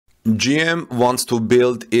GM wants to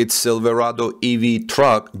build its Silverado EV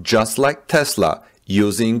truck just like Tesla,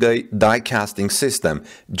 using a die-casting system.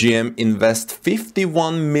 GM invests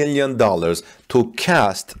 $51 million to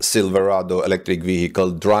cast Silverado electric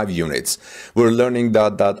vehicle drive units. We're learning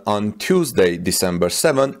that on Tuesday, December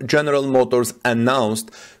 7th, General Motors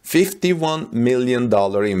announced $51 million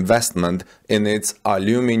investment in its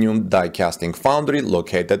aluminum die-casting foundry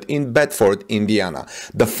located in Bedford, Indiana.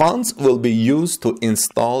 The funds will be used to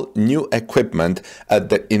install new equipment at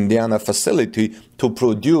the Indiana facility to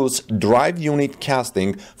produce drive unit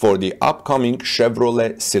casting for the upcoming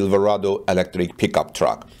Chevrolet Silverado electric pickup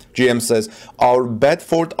truck. GM says, our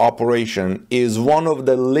Bedford operation is one of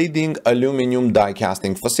the leading aluminum die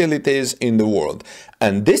casting facilities in the world,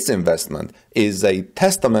 and this investment is a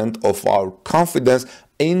testament of our confidence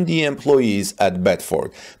in the employees at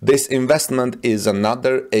Bedford. This investment is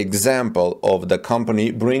another example of the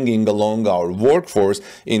company bringing along our workforce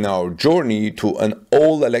in our journey to an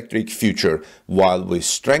all-electric future while we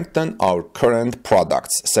strengthen our current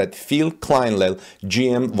products, said Phil Kienle,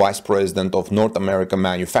 GM Vice President of North America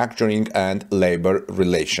Manufacturing and Labor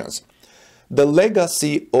Relations. The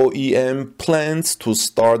legacy OEM plans to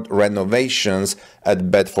start renovations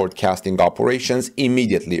at Bedford casting operations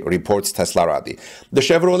immediately, reports Teslarati. The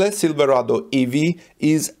Chevrolet Silverado EV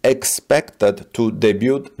is expected to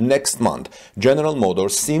debut next month. General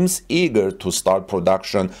Motors seems eager to start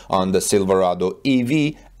production on the Silverado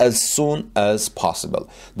EV as soon as possible.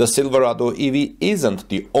 The Silverado EV isn't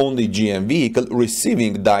the only GM vehicle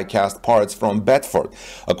receiving die-cast parts from Bedford.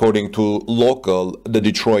 According to the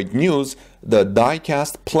Detroit News, the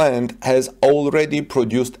die-cast plant has already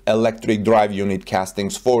produced electric drive unit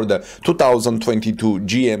castings for the 2022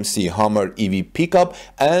 GMC Hummer EV pickup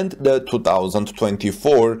and the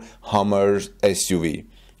 2024 Hummer SUV.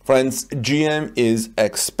 Friends, GM is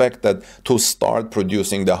expected to start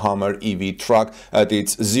producing the Hummer EV truck at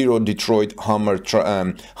its Zero Detroit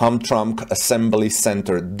Humtramck Assembly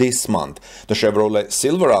Center this month. The Chevrolet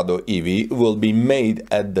Silverado EV will be made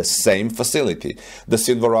at the same facility. The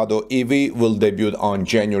Silverado EV will debut on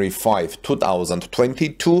January 5,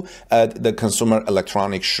 2022 at the Consumer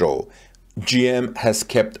Electronics Show. GM has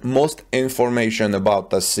kept most information about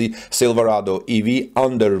the Silverado EV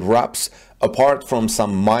under wraps, apart from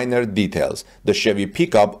some minor details. The Chevy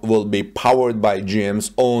pickup will be powered by GM's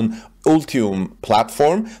own Ultium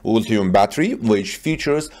platform, Ultium battery, which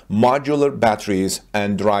features modular batteries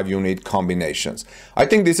and drive unit combinations. I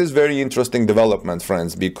think this is very interesting development,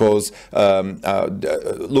 friends, because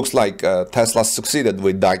looks like Tesla succeeded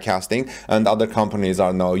with die casting and other companies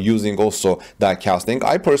are now using also die casting.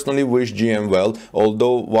 I personally wish GM well,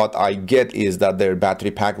 although what I get is that their battery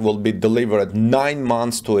pack will be delivered 9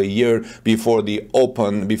 months to a year before they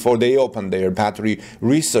open their battery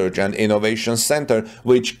research and innovation center,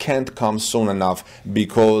 which can't come soon enough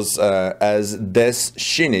because as Des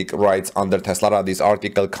Schinik writes under Teslarati's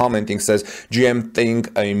article commenting, says GM think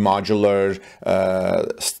a modular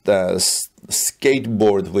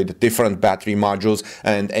skateboard with different battery modules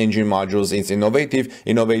and engine modules is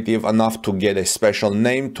innovative enough to get a special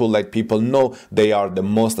name to let people know they are the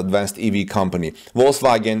most advanced EV company.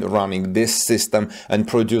 Volkswagen running this system and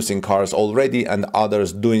producing cars already, and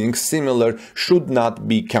others doing similar should not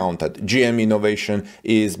be counted. GM innovation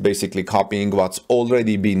is basically copying what's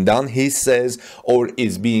already been done, he says, or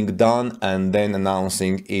is being done and then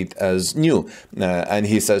announcing it as new. And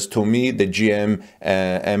he says, to me, the GM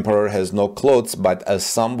emperor has no clothes, but as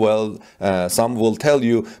some will tell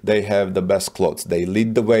you, they have the best clothes. They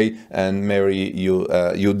lead the way, and Mary,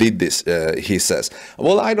 you did this, he says.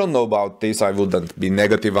 Well, I don't know about this. I wouldn't be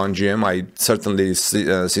negative on GM. I certainly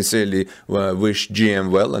sincerely wish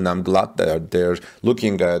GM well, and I'm glad that they're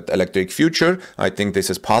looking at electric future. I think this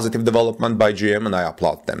is positive development by GM, and I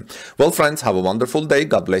applaud them. Well, friends, have a wonderful day.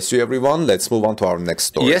 God bless you, everyone. Let's move on to our next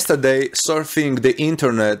story. Yesterday, surfing the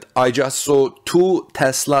internet, I just saw 2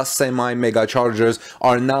 Tesla semi-mega chargers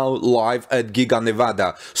are now live at Giga,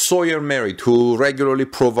 Nevada. Sawyer Merritt, who regularly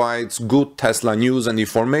provides good Tesla news and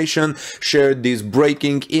information, shared these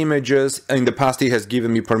breaking images. In the past, he has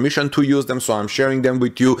given me permission to use them, so I'm sharing them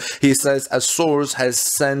with you. He says a source has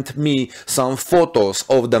sent me some photos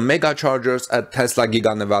of the mega chargers at Tesla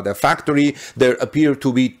Giga, Nevada factory. There appear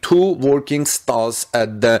to be 2 working stalls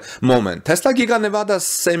at the moment. Tesla Giga, Nevada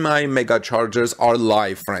semi-mega chargers are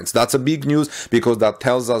live, friends. That's a big news because that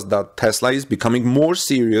tells us that Tesla Tesla is becoming more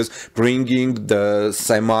serious bringing the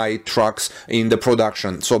semi-trucks in the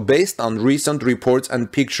production. So based on recent reports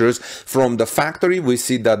and pictures from the factory, we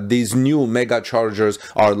see that these new mega chargers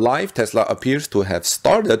are live. Tesla appears to have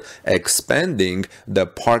started expanding the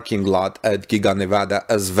parking lot at Giga Nevada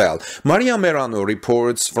as well. Maria Merano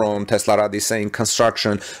reports from Teslarati saying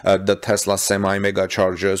construction at the Tesla semi-mega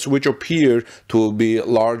chargers, which appear to be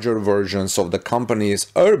larger versions of the company's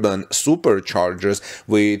urban superchargers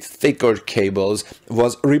with thicker cables,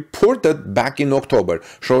 was reported back in October.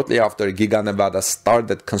 Shortly after Giga Nevada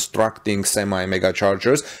started constructing semi-mega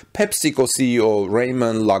chargers, PepsiCo CEO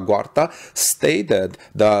Raymond LaGuarta stated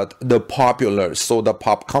that the popular soda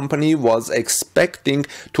pop company was expecting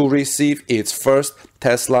to receive its first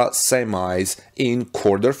Tesla semis in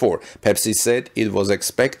Q4. Pepsi said it was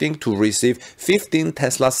expecting to receive 15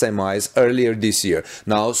 Tesla semis earlier this year.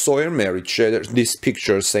 Now, Sawyer Merritt shared this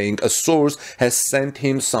picture saying a source has sent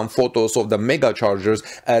him some photos of the mega chargers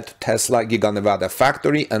at Tesla Giga Nevada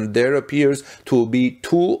factory, and there appears to be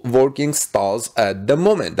 2 working stalls at the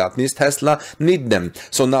moment. That means Tesla need them.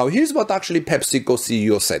 So now here's what actually PepsiCo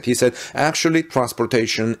CEO said. He said, actually,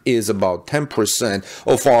 transportation is about 10%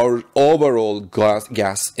 of our overall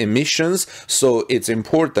gas emissions, so it's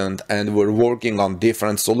important, and we're working on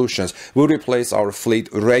different solutions. We replace our fleet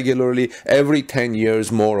regularly every 10 years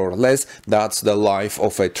more or less. That's the life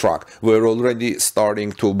of a truck. We're already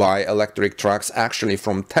starting to buy electric trucks actually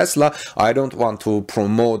from Tesla. I don't want to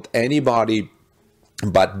promote anybody,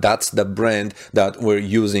 but that's the brand that we're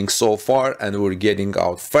using so far, and we're getting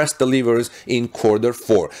our first deliveries in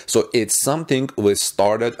Q4. So it's something we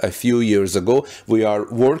started a few years ago. We are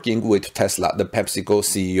working with Tesla, the PepsiCo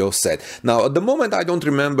CEO said. Now, at the moment, I don't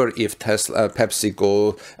remember if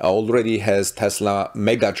PepsiCo already has Tesla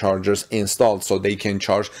mega chargers installed, so they can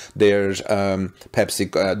charge their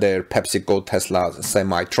PepsiCo Tesla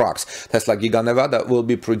semi trucks. Tesla Giga Nevada will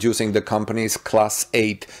be producing the company's Class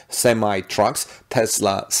 8 semi trucks. Tesla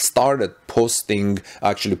started posting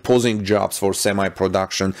jobs for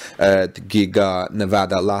semi-production at Giga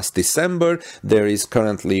Nevada last December. There is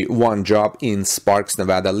currently 1 job in Sparks,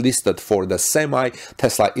 Nevada listed for the semi.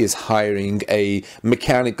 Tesla is hiring a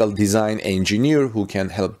mechanical design engineer who can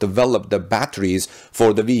help develop the batteries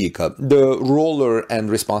for the vehicle. The roles and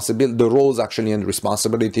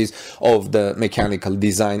responsibilities of the mechanical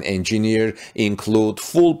design engineer include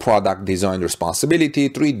full product design responsibility,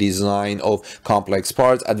 3D design of complex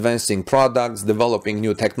parts, advancing products, developing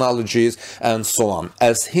new technologies, and so on.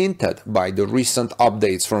 As hinted by the recent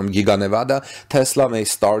updates from Giga Nevada, Tesla may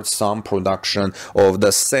start some production of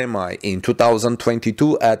the semi in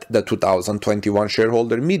 2022. At the 2021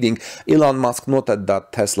 shareholder meeting, Elon Musk noted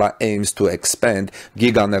that Tesla aims to expand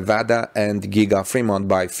Giga Nevada and Giga Fremont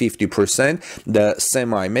by 50%. The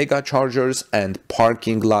semi-mega chargers and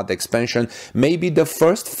parking lot expansion may be the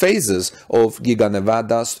first phases of Giga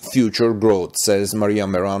Nevada's future growth, says Maria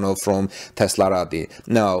Merano from Teslarati.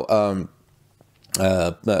 Now,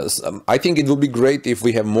 I think it would be great if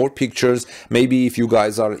we have more pictures. Maybe if you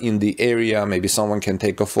guys are in the area, maybe someone can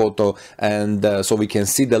take a photo, and so we can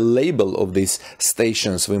see the label of these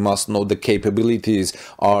stations. We must know the capabilities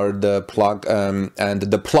are the plug, and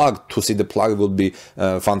the plug. To see the plug will be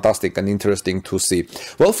fantastic and interesting to see.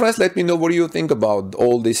 Well, friends, let me know what you think about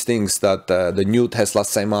all these things that the new Tesla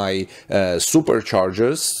semi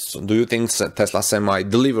superchargers. Do you think Tesla semi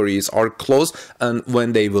deliveries are close, and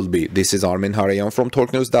when they will be? This is Armin Harayan from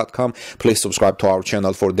TorqueNews.com. Please subscribe to our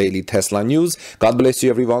channel for daily Tesla news. God bless you,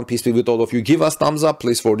 everyone. Peace be with all of you. Give us thumbs up,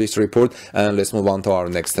 please, for this report, and let's move on to our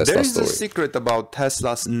next Tesla story. There is a secret about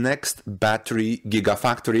Tesla's next battery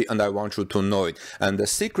gigafactory, and I want you to know it. And the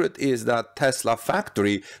secret is that Tesla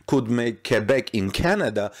factory could make Quebec in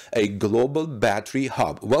Canada a global battery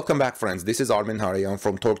hub. Welcome back, friends. This is Armin Harayan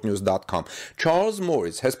from TorqueNews.com. Charles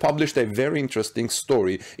Morris has published a very interesting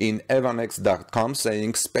story in Evanex.com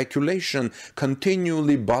saying speculation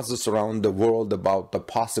continually buzzes around the world about the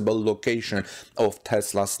possible location of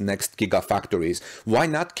Tesla's next gigafactories. Why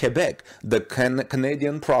not Quebec? The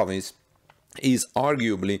Canadian province is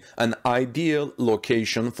arguably an ideal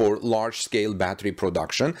location for large-scale battery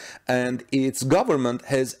production, and its government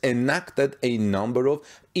has enacted a number of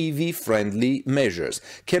EV-friendly measures.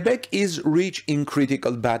 Quebec is rich in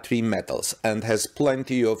critical battery metals and has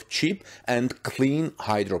plenty of cheap and clean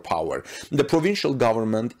hydropower. The provincial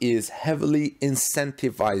government is heavily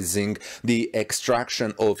incentivizing the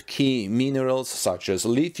extraction of key minerals such as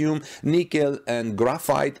lithium, nickel, and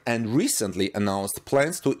graphite, and recently announced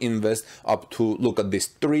plans to invest up to, look at this,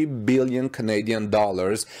 $3 billion Canadian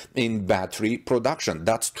dollars in battery production.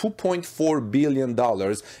 That's $2.4 billion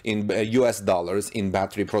in US dollars in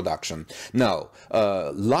battery battery production. Now,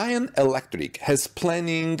 Lion Electric is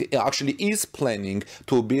planning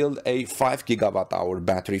to build a 5 gigawatt hour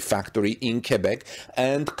battery factory in Quebec,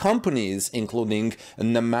 and companies including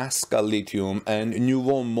Nemaska Lithium and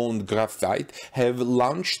Nouveau Monde Graphite have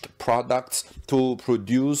launched products to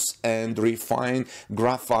produce and refine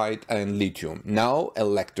graphite and lithium. Now,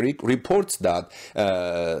 Electric reports that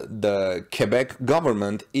the Quebec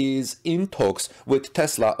government is in talks with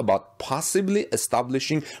Tesla about possibly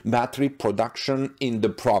establishing battery production in the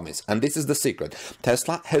province. And this is the secret.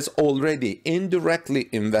 Tesla has already indirectly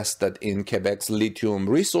invested in Quebec's lithium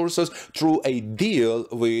resources through a deal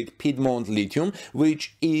with Piedmont Lithium,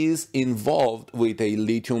 which is involved with a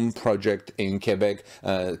lithium project in Quebec's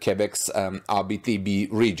Abitibi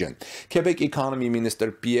region. Quebec Economy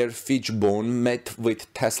Minister Pierre Fitzgibbon met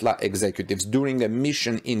with Tesla executives during a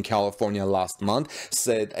mission in California last month,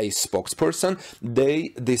 said a spokesperson. They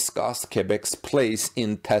discussed Quebec's place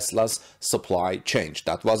in Tesla's supply chain.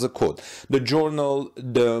 That was a quote. The Journal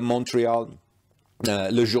de Montreal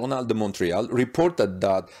Le Journal de Montréal reported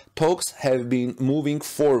that talks have been moving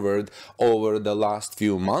forward over the last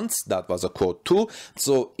few months. That was a quote too.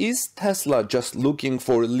 So is Tesla just looking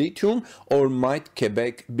for lithium, or might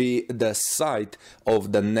Quebec be the site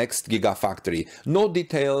of the next Gigafactory? No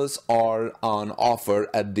details are on offer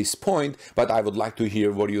at this point, but I would like to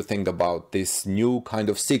hear what you think about this new kind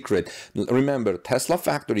of secret. Remember, Tesla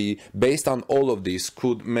factory, based on all of this,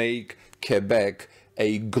 could make Quebec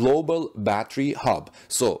a global battery hub.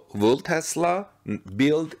 So will Tesla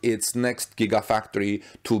build its next Gigafactory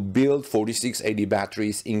to build 4680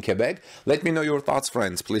 batteries in Quebec? Let me know your thoughts,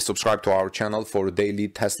 friends. Please subscribe to our channel for daily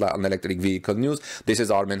Tesla and electric vehicle news. This is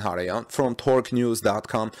Armen Harayan from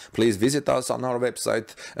torquenews.com. Please visit us on our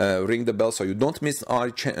website, ring the bell so you don't miss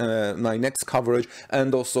my next coverage,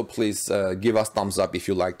 and also please give us thumbs up if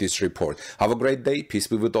you like this report. Have a great day. Peace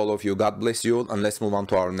be with all of you. God bless you all, and let's move on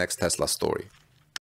to our next Tesla story.